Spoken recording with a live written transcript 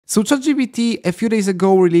So ChatGPT a few days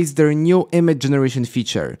ago released their new image generation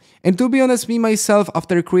feature. And to be honest, me myself,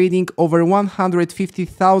 after creating over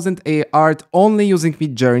 150,000 AI art only using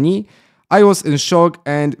Midjourney, I was in shock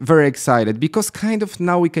and very excited because kind of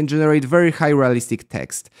now we can generate very high realistic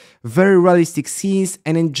text, very realistic scenes,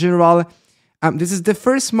 and in general, this is the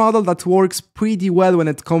first model that works pretty well when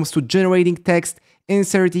it comes to generating text,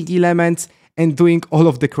 inserting elements, and doing all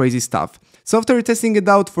of the crazy stuff. So after testing it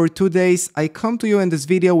out for 2 days, I come to you in this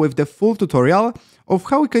video with the full tutorial of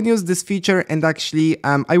how we can use this feature, and actually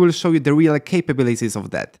I will show you the real capabilities of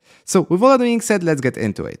that. So with all that being said, let's get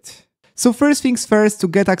into it. So first things first, to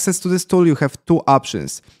get access to this tool you have two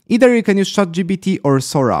options. Either you can use ChatGPT or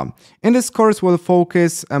Sora. In this course we'll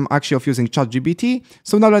focus actually of using ChatGPT,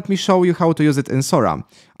 so now let me show you how to use it in Sora.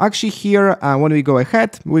 Actually here, when we go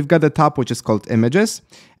ahead, we've got the tab which is called Images,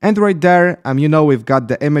 and right there, you know, we've got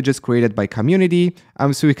the images created by community,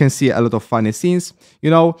 so you can see a lot of funny scenes, you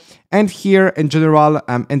know, and here in general,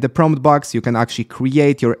 in the prompt box, you can actually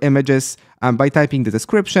create your images by typing the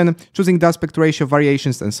description, choosing the aspect ratio,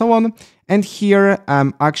 variations, and so on. And here,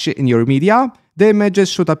 actually in your media, the images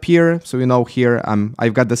should appear. So, you know, here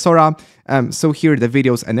I've got the Sora. So here the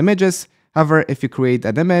videos and images. However, if you create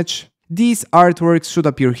an image, these artworks should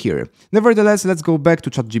appear here. Nevertheless, let's go back to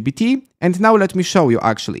ChatGPT. And now let me show you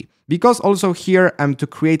actually. Because also here, to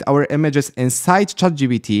create our images inside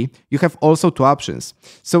ChatGPT, you have also two options.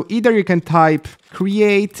 So either you can type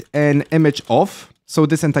create an image of, so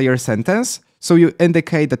this entire sentence, so you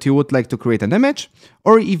indicate that you would like to create an image,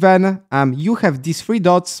 or even you have these three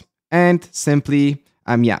dots and simply,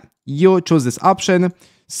 you choose this option.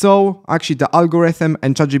 So actually the algorithm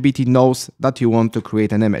and ChatGPT knows that you want to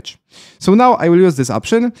create an image. So now I will use this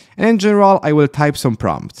option, and in general, I will type some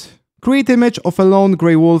prompt. Create image of a lone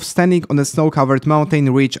grey wolf standing on a snow-covered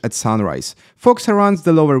mountain ridge at sunrise. Fog surrounds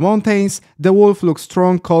the lower mountains. The wolf looks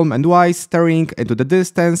strong, calm and wise, staring into the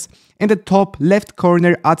distance. In the top left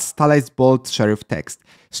corner adds stylized bold serif text.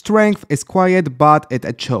 Strength is quiet, but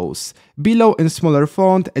it shows. Below in smaller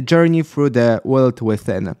font, a journey through the world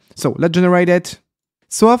within. So let's generate it.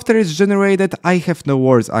 So after it's generated, I have no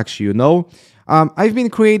words actually, you know. I've been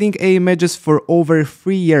creating images for over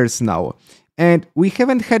 3 years now. And we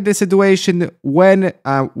haven't had the situation when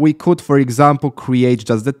we could, for example, create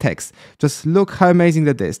just the text. Just look how amazing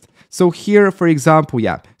that is. So here, for example,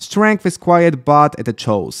 strength is quiet, but it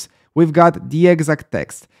shows. We've got the exact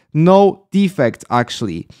text. No defects,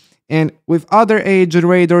 actually. And with other AI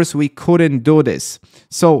generators, we couldn't do this.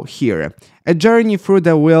 So here, a journey through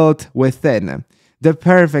the world within. The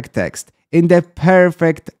perfect text. In the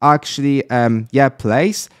perfect, actually,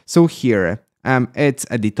 place. So here. It's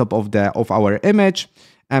at the top of our image.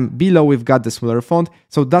 Below we've got the smaller font,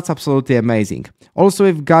 so that's absolutely amazing. Also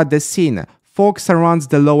we've got the scene. Fog surrounds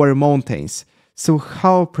the lower mountains. So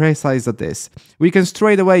how precise that is. We can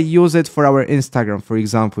straight away use it for our Instagram, for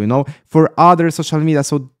example, you know, for other social media,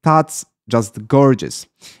 so that's just gorgeous.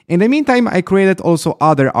 In the meantime, I created also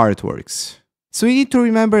other artworks. So you need to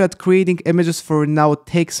remember that creating images for now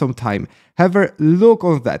takes some time. However, look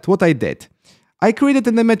on that, what I did. I created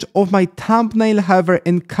an image of my thumbnail, however,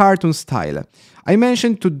 in cartoon style. I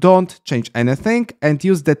mentioned to don't change anything and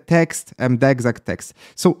use the text, the exact text.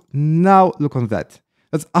 So now look on that.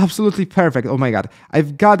 That's absolutely perfect. Oh my god.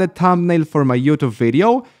 I've got a thumbnail for my YouTube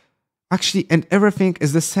video. Actually, and everything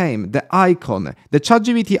is the same. The icon, the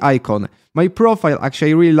ChatGPT icon, my profile.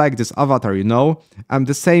 Actually, I really like this avatar, you know.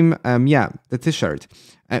 The same, the t-shirt.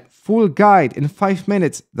 Full guide in 5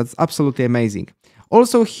 minutes. That's absolutely amazing.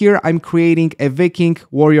 Also here I'm creating a Viking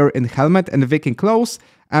warrior in helmet and Viking clothes.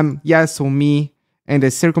 So me and the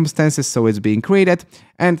circumstances, so it's being created.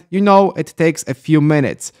 And you know, it takes a few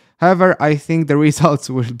minutes. However, I think the results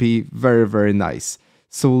will be very, very nice.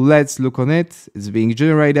 So let's look on it. It's being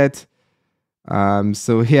generated.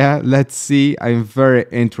 So yeah, let's see. I'm very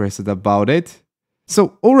interested about it.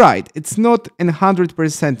 So, all right, it's not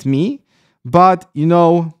 100% me, but you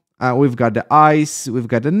know, we've got the eyes, we've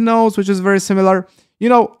got the nose, which is very similar. You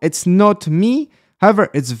know, it's not me. However,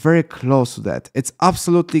 it's very close to that. It's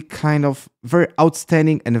absolutely kind of very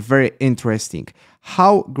outstanding and very interesting.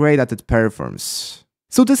 How great that it performs.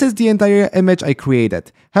 So this is the entire image I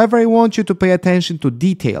created. However, I want you to pay attention to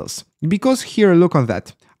details. Because here, look on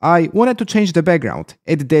that. I wanted to change the background.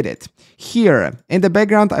 It did it. Here, in the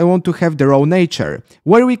background, I want to have the raw nature,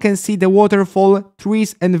 where we can see the waterfall,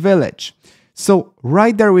 trees, and village. So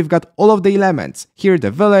right there, we've got all of the elements. Here, the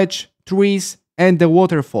village, trees, and the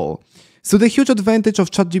waterfall. So the huge advantage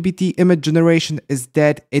of ChatGPT image generation is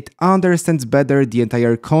that it understands better the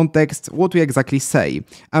entire context, what we exactly say,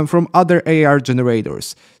 from other AR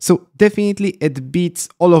generators. So definitely it beats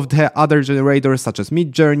all of the other generators such as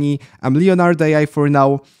Midjourney, Leonardo AI for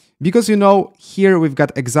now, because here we've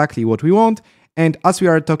got exactly what we want, and as we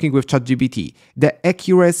are talking with ChatGPT, the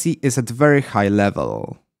accuracy is at very high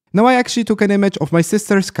level. Now I actually took an image of my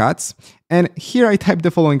sister's cats, and here I typed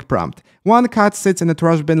the following prompt. One cat sits in a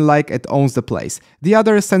trash bin like it owns the place. The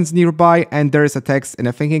other stands nearby and there is a text in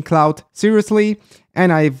a thinking cloud. Seriously?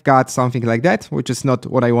 And I've got something like that, which is not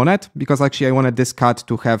what I wanted, because actually I wanted this cat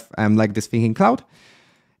to have like this thinking cloud.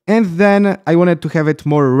 And then I wanted to have it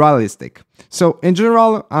more realistic. So in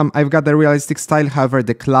general, I've got the realistic style, however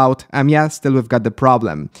the cloud, still we've got the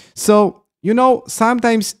problem. So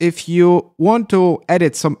sometimes if you want to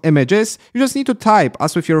edit some images, you just need to type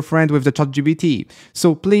as with your friend with the ChatGPT.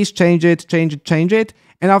 So please change it.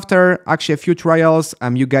 And after actually a few trials,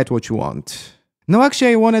 you get what you want. Now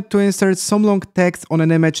actually I wanted to insert some long text on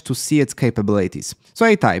an image to see its capabilities. So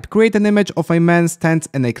I type, create an image of a man stands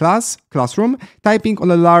in a classroom, typing on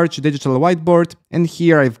a large digital whiteboard, and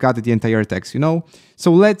here I've got the entire text,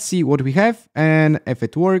 So let's see what we have, and if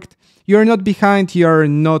it worked. You're not behind, you're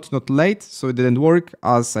not late, so it didn't work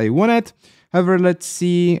as I wanted. However, let's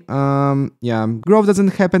see, growth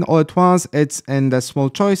doesn't happen all at once, it's in the small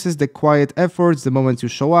choices, the quiet efforts, the moments you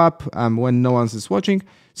show up, when no one is watching.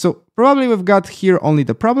 So probably we've got here only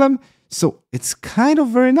the problem, so it's kind of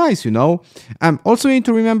very nice, Also you need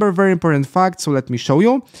to remember a very important fact, so let me show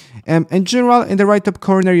you. In general, in the right top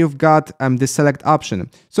corner, you've got the select option.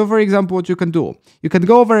 So for example, what you can do, you can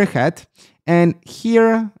go over ahead, and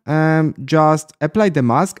here just apply the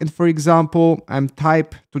mask and for example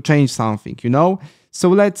type to change something, So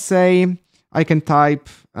let's say I can type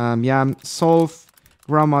solve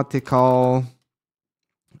grammatical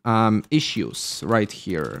issues right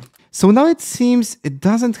here. So now it seems it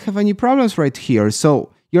doesn't have any problems right here.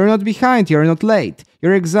 So you're not behind, you're not late.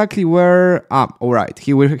 You're exactly where alright,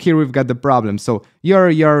 here we've got the problem. So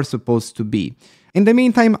you're supposed to be. In the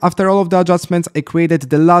meantime, after all of the adjustments, I created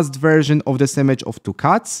the last version of this image of two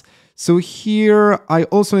cats. So here I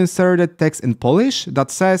also inserted text in Polish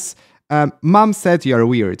that says, Mom said you're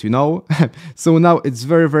weird, So now it's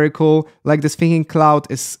very, very cool. Like this thinking cloud,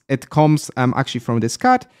 it comes actually from this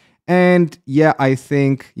cat. And I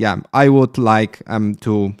think, I would like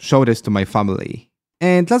to show this to my family.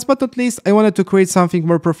 And last but not least, I wanted to create something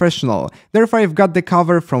more professional. Therefore, I've got the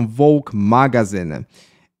cover from Vogue magazine.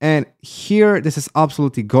 And here, this is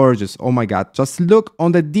absolutely gorgeous. Oh my god, just look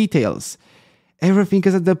on the details. Everything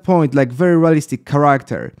is at the point, like very realistic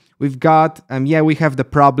character. We've got, we have the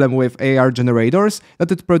problem with AR generators,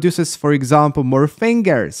 that it produces, for example, more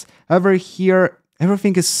fingers. However, here,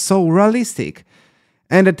 everything is so realistic.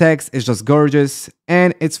 And the text is just gorgeous,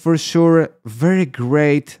 and it's for sure very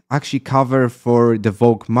great, actually, cover for the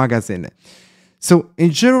Vogue magazine. So in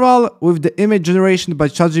general, with the image generation by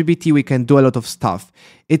ChatGPT, we can do a lot of stuff.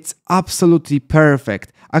 It's absolutely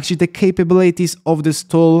perfect. Actually, the capabilities of this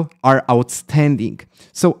tool are outstanding.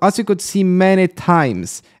 So as you could see many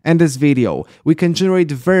times in this video, we can generate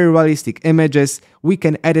very realistic images, we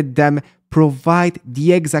can edit them, provide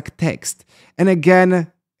the exact text. And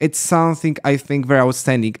again, it's something I think very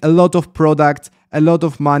outstanding. A lot of products, a lot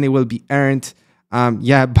of money will be earned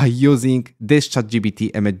by using this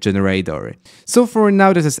ChatGPT image generator. So for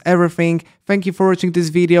now, this is everything. Thank you for watching this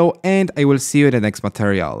video, and I will see you in the next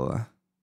material.